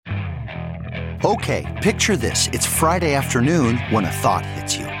Okay, picture this. It's Friday afternoon when a thought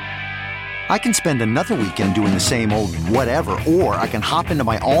hits you. I can spend another weekend doing the same old whatever, or I can hop into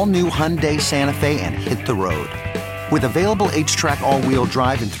my all-new Hyundai Santa Fe and hit the road. With available H-Track all-wheel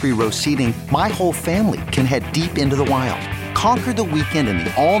drive and 3-row seating, my whole family can head deep into the wild. Conquer the weekend in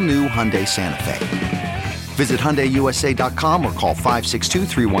the all-new Hyundai Santa Fe. Visit HyundaiUSA.com or call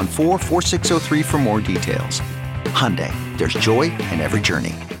 562-314-4603 for more details. Hyundai, there's joy in every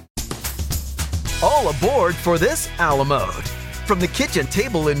journey. All aboard for this Alamo Mode. From the kitchen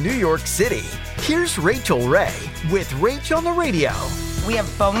table in New York City, here's Rachel Ray with Rach on the Radio. We have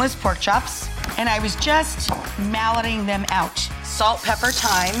boneless pork chops, and I was just malleting them out. Salt, pepper,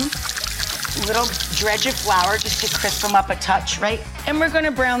 thyme, little dredge of flour just to crisp them up a touch, right? And we're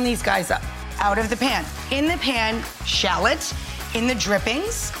gonna brown these guys up out of the pan. In the pan, shallot, in the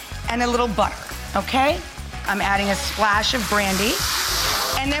drippings, and a little butter, okay? I'm adding a splash of brandy.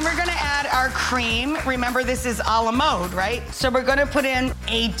 And then we're gonna add our cream. Remember, this is a la mode, right? So we're gonna put in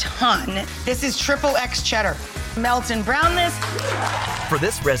a ton. This is XXX cheddar. Melt and brown this. For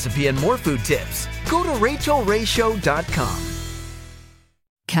this recipe and more food tips, go to RachelRayShow.com.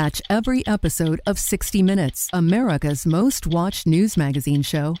 Catch every episode of 60 Minutes, America's most watched news magazine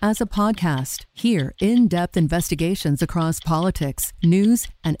show, as a podcast. Hear in-depth investigations across politics, news,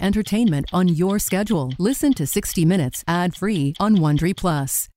 and entertainment on your schedule. Listen to 60 Minutes ad-free on Wondery Plus.